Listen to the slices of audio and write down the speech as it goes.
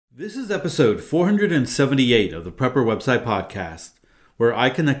This is episode 478 of the Prepper Website Podcast, where I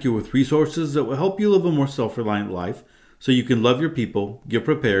connect you with resources that will help you live a more self-reliant life so you can love your people, get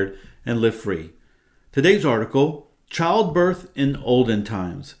prepared, and live free. Today's article, Childbirth in Olden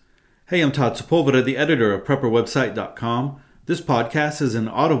Times. Hey, I'm Todd Sepulveda, the editor of PrepperWebsite.com. This podcast is an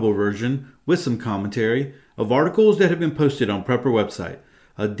audible version with some commentary of articles that have been posted on Prepper Website,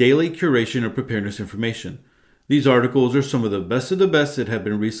 a daily curation of preparedness information. These articles are some of the best that have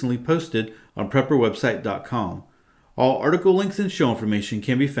been recently posted on PrepperWebsite.com. All article links and show information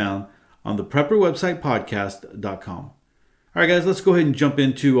can be found on the PrepperWebsitePodcast.com. All right, guys, let's go ahead and jump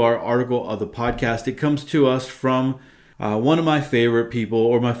into our article of the podcast. It comes to us from one of my favorite people,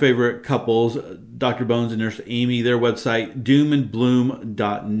 or my favorite couples, Dr. Bones and Nurse Amy, their website,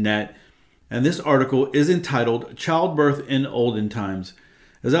 doomandbloom.net. And this article is entitled Childbirth in Olden Times.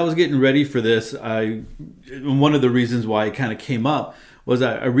 As I was getting ready for this, one of the reasons why it kind of came up was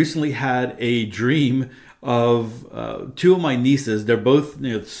I recently had a dream of two of my nieces. They're both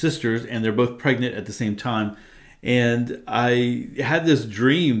sisters, and they're both pregnant at the same time. And I had this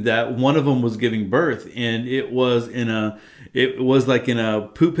dream that one of them was giving birth, and it was like in a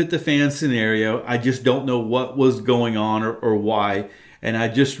poop hit the fan scenario. I just don't know what was going on or why, and I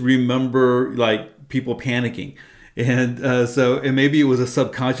just remember like people panicking. And and maybe it was a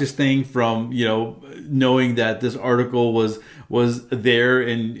subconscious thing from knowing that this article was there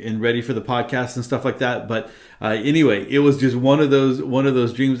and ready for the podcast and stuff like that. But anyway, it was just one of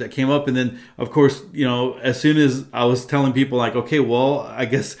those dreams that came up. And then of course, as soon as I was telling people like, okay, well, I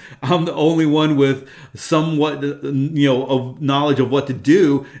guess I'm the only one with somewhat of knowledge of what to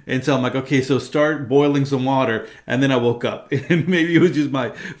do. And so I'm like, okay, so start boiling some water. And then I woke up, and maybe it was just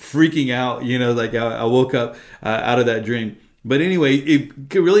my freaking out, like I woke up out of that dream. But anyway, it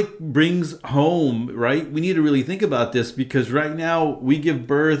really brings home, right? We need to really think about this, because right now we give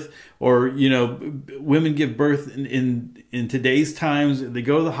birth, or women give birth in today's times. They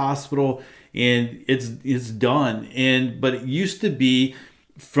go to the hospital and it's done. But it used to be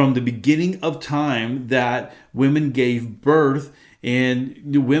from the beginning of time that women gave birth, and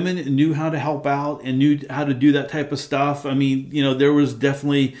the women knew how to help out and knew how to do that type of stuff. I mean, there was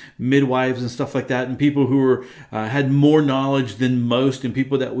definitely midwives and stuff like that, and people who were had more knowledge than most, and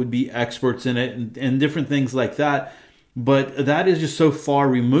people that would be experts in it, and different things like that. But that is just so far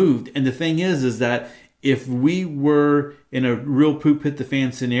removed. And the thing is that if we were in a real poop hit the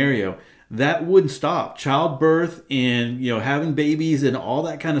fan scenario, that wouldn't stop. Childbirth and having babies and all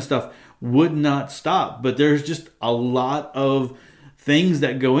that kind of stuff would not stop. But there's just a lot of things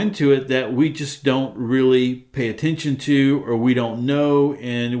that go into it that we just don't really pay attention to, or we don't know,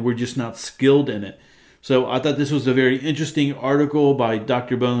 and we're just not skilled in it. So I thought this was a very interesting article by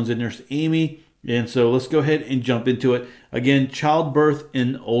Dr. Bones and Nurse Amy. And so let's go ahead and jump into it. Again, Childbirth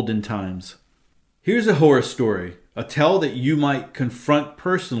in Olden Times. Here's a horror story, a tale that you might confront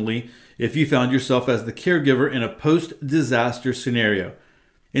personally if you found yourself as the caregiver in a post-disaster scenario.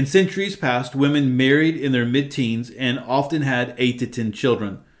 In centuries past, women married in their mid-teens and often had 8 to 10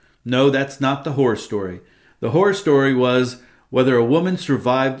 children. No, that's not the horror story. The horror story was whether a woman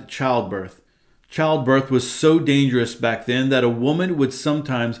survived childbirth. Childbirth was so dangerous back then that a woman would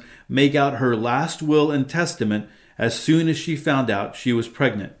sometimes make out her last will and testament as soon as she found out she was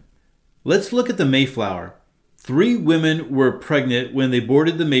pregnant. Let's look at the Mayflower. 3 women were pregnant when they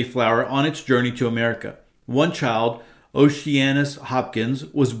boarded the Mayflower on its journey to America. One child, Oceanus Hopkins,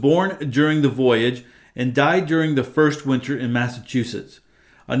 was born during the voyage and died during the first winter in Massachusetts.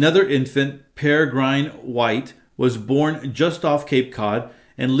 Another infant, Peregrine White, was born just off Cape Cod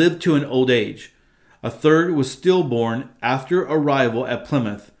and lived to an old age. A third was stillborn after arrival at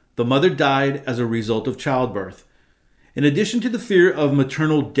Plymouth. The mother died as a result of childbirth. In addition to the fear of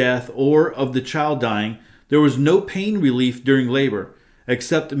maternal death or of the child dying, there was no pain relief during labor,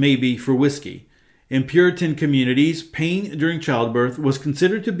 except maybe for whiskey. In Puritan communities, pain during childbirth was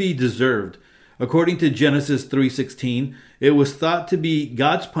considered to be deserved. According to Genesis 3:16, it was thought to be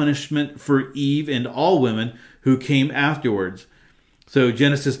God's punishment for Eve and all women who came afterwards. So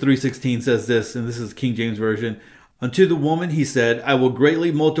Genesis 3:16 says this, and this is King James Version. Unto the woman he said, I will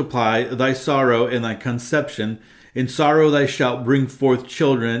greatly multiply thy sorrow and thy conception. In sorrow thou shalt bring forth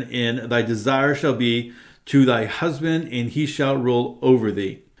children, and thy desire shall be to thy husband, and he shall rule over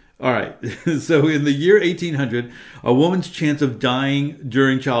thee. All right, so in the year 1800, a woman's chance of dying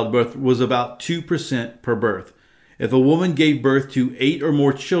during childbirth was about 2% per birth. If a woman gave birth to 8 or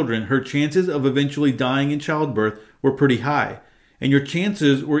more children, her chances of eventually dying in childbirth were pretty high. And your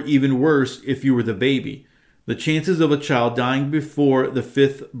chances were even worse if you were the baby. The chances of a child dying before the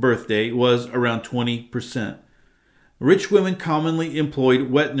 5th birthday was around 20%. Rich women commonly employed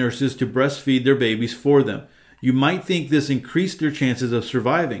wet nurses to breastfeed their babies for them. You might think this increased their chances of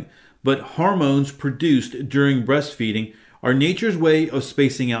surviving, but hormones produced during breastfeeding are nature's way of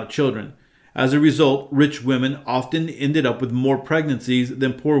spacing out children. As a result, rich women often ended up with more pregnancies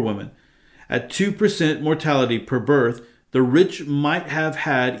than poor women. At 2% mortality per birth, the rich might have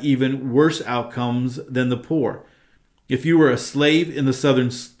had even worse outcomes than the poor. If you were a slave in the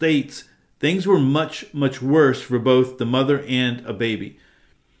southern states, things were much, much worse for both the mother and a baby.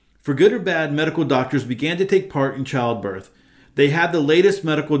 For good or bad, medical doctors began to take part in childbirth. They had the latest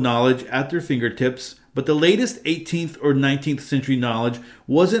medical knowledge at their fingertips, but the latest 18th or 19th century knowledge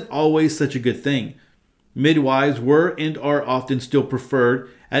wasn't always such a good thing. Midwives were and are often still preferred,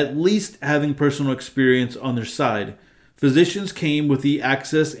 at least having personal experience on their side. Physicians came with the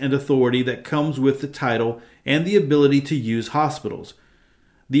access and authority that comes with the title and the ability to use hospitals.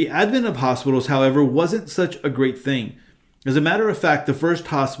 The advent of hospitals, however, wasn't such a great thing. As a matter of fact, the first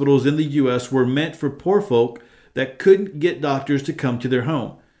hospitals in the U.S. were meant for poor folk that couldn't get doctors to come to their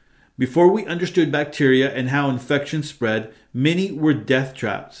home. Before we understood bacteria and how infections spread, many were death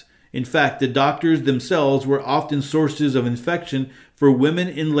traps. In fact, the doctors themselves were often sources of infection for women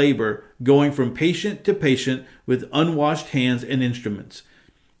in labor, going from patient to patient with unwashed hands and instruments.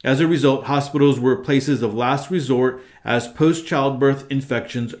 As a result, hospitals were places of last resort as post-childbirth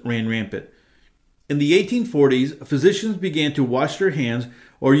infections ran rampant. In the 1840s, physicians began to wash their hands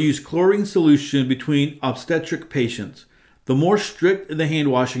or use chlorine solution between obstetric patients. The more strict the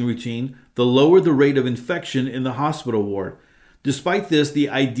hand washing routine, the lower the rate of infection in the hospital ward. Despite this, the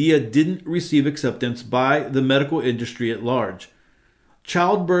idea didn't receive acceptance by the medical industry at large.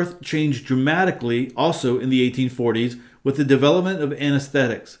 Childbirth changed dramatically also in the 1840s with the development of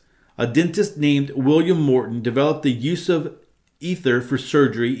anesthetics. A dentist named William Morton developed the use of ether for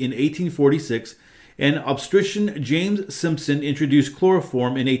surgery in 1846, and obstetrician James Simpson introduced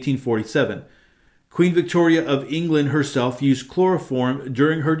chloroform in 1847. Queen Victoria of England herself used chloroform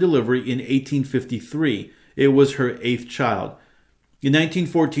during her delivery in 1853. It was her 8th child. In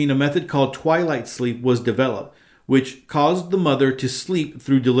 1914, a method called twilight sleep was developed, which caused the mother to sleep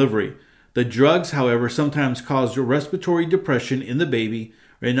through delivery. The drugs, however, sometimes caused respiratory depression in the baby,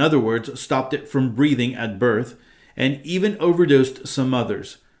 or in other words, stopped it from breathing at birth, and even overdosed some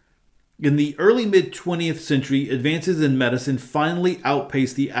mothers. In the early mid-20th century, advances in medicine finally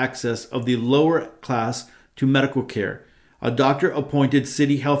outpaced the access of the lower class to medical care. A doctor-appointed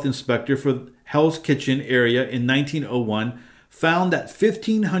city health inspector for Hell's Kitchen area in 1901 found that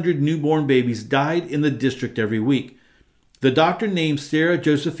 1,500 newborn babies died in the district every week. The doctor named Sarah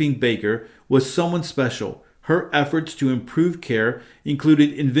Josephine Baker was someone special. Her efforts to improve care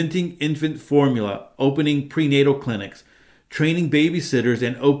included inventing infant formula, opening prenatal clinics, training babysitters,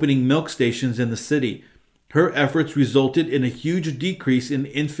 and opening milk stations in the city. Her efforts resulted in a huge decrease in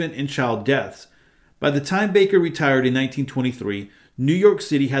infant and child deaths. By the time Baker retired in 1923, New York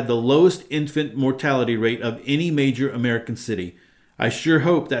City had the lowest infant mortality rate of any major American city. I sure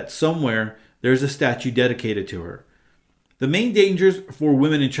hope that somewhere there's a statue dedicated to her. The main dangers for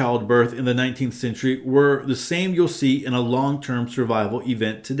women in childbirth in the 19th century were the same you'll see in a long-term survival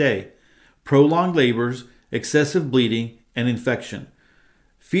event today: prolonged labors, excessive bleeding, and infection.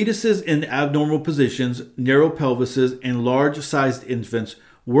 Fetuses in abnormal positions, narrow pelvises, and large-sized infants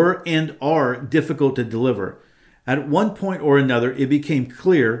were and are difficult to deliver. At one point or another, it became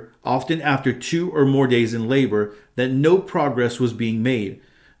clear, often after 2 or more days in labor, that no progress was being made.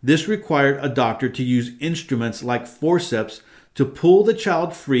 This required a doctor to use instruments like forceps to pull the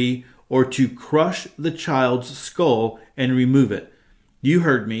child free or to crush the child's skull and remove it. You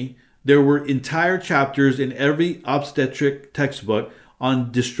heard me. There were entire chapters in every obstetric textbook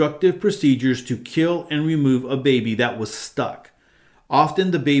on destructive procedures to kill and remove a baby that was stuck. Often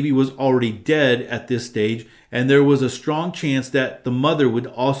the baby was already dead at this stage, and there was a strong chance that the mother would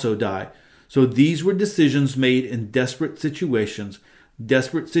also die. So these were decisions made in desperate situations.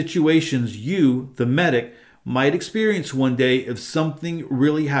 Desperate situations you, the medic, might experience one day if something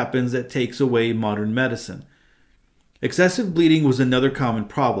really happens that takes away modern medicine. Excessive bleeding was another common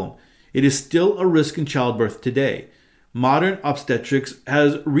problem. It is still a risk in childbirth today. Modern obstetrics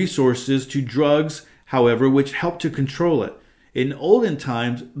has resources to drugs, however, which help to control it. In olden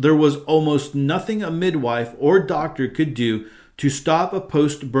times, there was almost nothing a midwife or doctor could do to stop a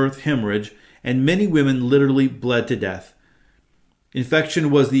post-birth hemorrhage, and many women literally bled to death.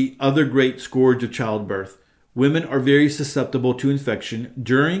 Infection was the other great scourge of childbirth. Women are very susceptible to infection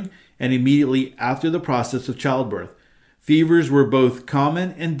during and immediately after the process of childbirth. Fevers were both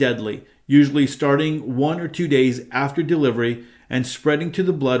common and deadly, usually starting 1 or 2 days after delivery and spreading to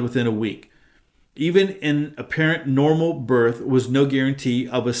the blood within a week. Even an apparent normal birth was no guarantee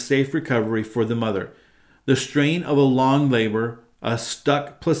of a safe recovery for the mother. The strain of a long labor, a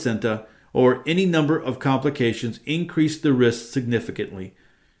stuck placenta, or any number of complications increased the risk significantly.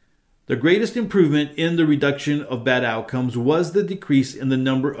 The greatest improvement in the reduction of bad outcomes was the decrease in the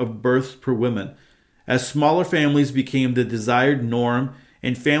number of births per woman. As smaller families became the desired norm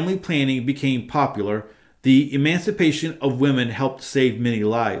and family planning became popular, the emancipation of women helped save many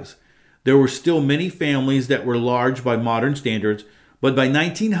lives. There were still many families that were large by modern standards, but by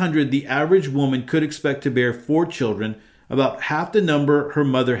 1900 the average woman could expect to bear 4 children, about half the number her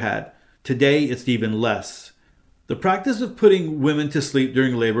mother had. Today it's even less. The practice of putting women to sleep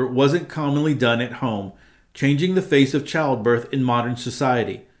during labor wasn't commonly done at home, changing the face of childbirth in modern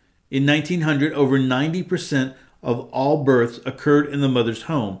society. In 1900, over 90% of all births occurred in the mother's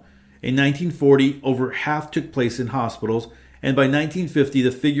home. In 1940, over half took place in hospitals, and by 1950,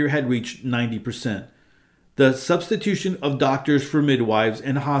 the figure had reached 90%. The substitution of doctors for midwives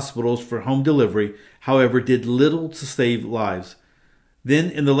and hospitals for home delivery, however, did little to save lives.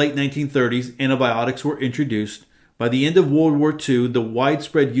 Then, in the late 1930s, antibiotics were introduced. By the end of World War II, the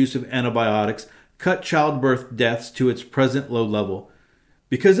widespread use of antibiotics cut childbirth deaths to its present low level.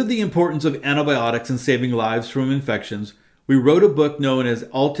 Because of the importance of antibiotics in saving lives from infections, we wrote a book known as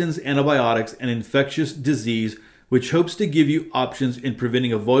Alton's Antibiotics and Infectious Disease, which hopes to give you options in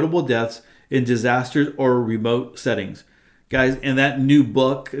preventing avoidable deaths in disasters or remote settings. Guys, and that new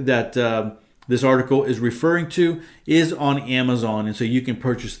book that this article is referring to is on Amazon, and so you can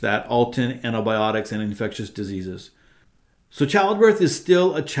purchase that, Alton Antibiotics and Infectious Diseases. So childbirth is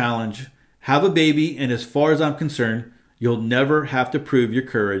still a challenge. Have a baby, and as far as I'm concerned, you'll never have to prove your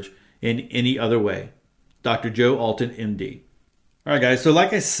courage in any other way. Dr. Joe Alton, MD. All right, guys. So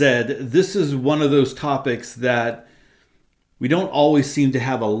like I said, this is one of those topics that we don't always seem to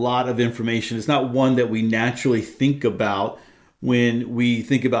have a lot of information. It's not one that we naturally think about when we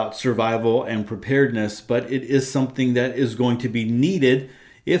think about survival and preparedness, but it is something that is going to be needed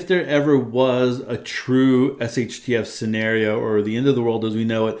if there ever was a true SHTF scenario, or the end of the world as we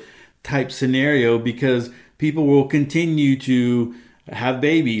know it type scenario, because people will continue to have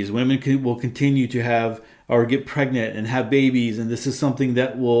babies. Women will continue to have or get pregnant and have babies, and this is something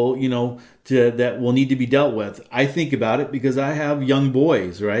that will, that will need to be dealt with. I think about it because I have young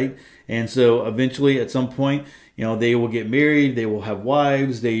boys, right? And so eventually, at some point, they will get married, they will have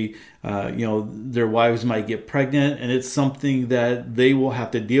wives, their wives might get pregnant, and it's something that they will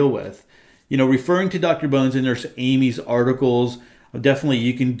have to deal with. Referring to Dr. Bones and Nurse Amy's articles, definitely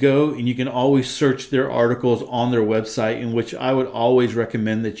you can go and you can always search their articles on their website, in which I would always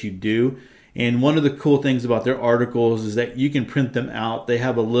recommend that you do. And one of the cool things about their articles is that you can print them out. They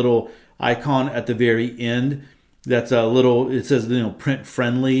have a little icon at the very end that's it says, print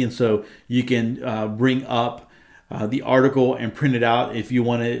friendly. And so you can bring up the article and print it out if you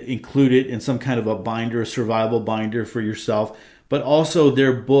want to include it in some kind of a binder, a survival binder for yourself. But also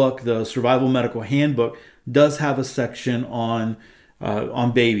their book, the Survival Medical Handbook, does have a section on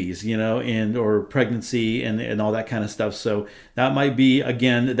babies, and or pregnancy and all that kind of stuff. So that might be,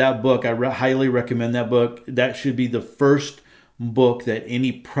 again, that book, I highly recommend that book. That should be the first book that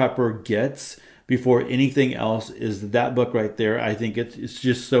any prepper gets before anything else, is that book right there. I think it's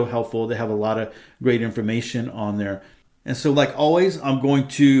just so helpful. They have a lot of great information on there. And so, like always, I'm going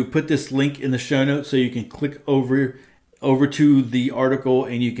to put this link in the show notes so you can click over to the article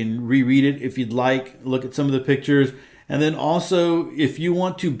and you can reread it if you'd like, look at some of the pictures. And then also, if you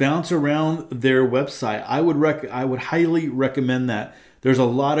want to bounce around their website, I would highly recommend that. There's a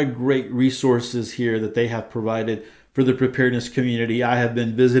lot of great resources here that they have provided for the preparedness community. I have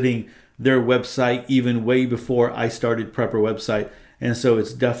been visiting their website even way before I started Prepper Website. And so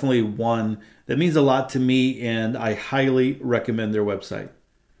it's definitely one that means a lot to me, and I highly recommend their website.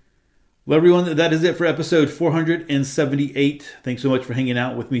 Well, everyone, that is it for episode 478. Thanks so much for hanging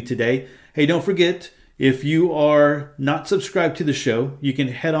out with me today. Hey, don't forget, if you are not subscribed to the show, you can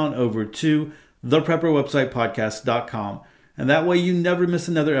head on over to theprepperwebsitepodcast.com, and that way you never miss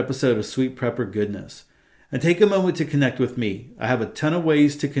another episode of Sweet Prepper Goodness. And take a moment to connect with me. I have a ton of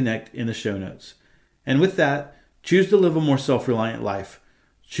ways to connect in the show notes. And with that, choose to live a more self-reliant life.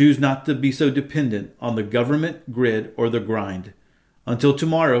 Choose not to be so dependent on the government, grid, or the grind. Until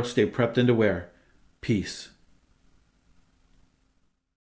tomorrow, stay prepped and aware. Peace.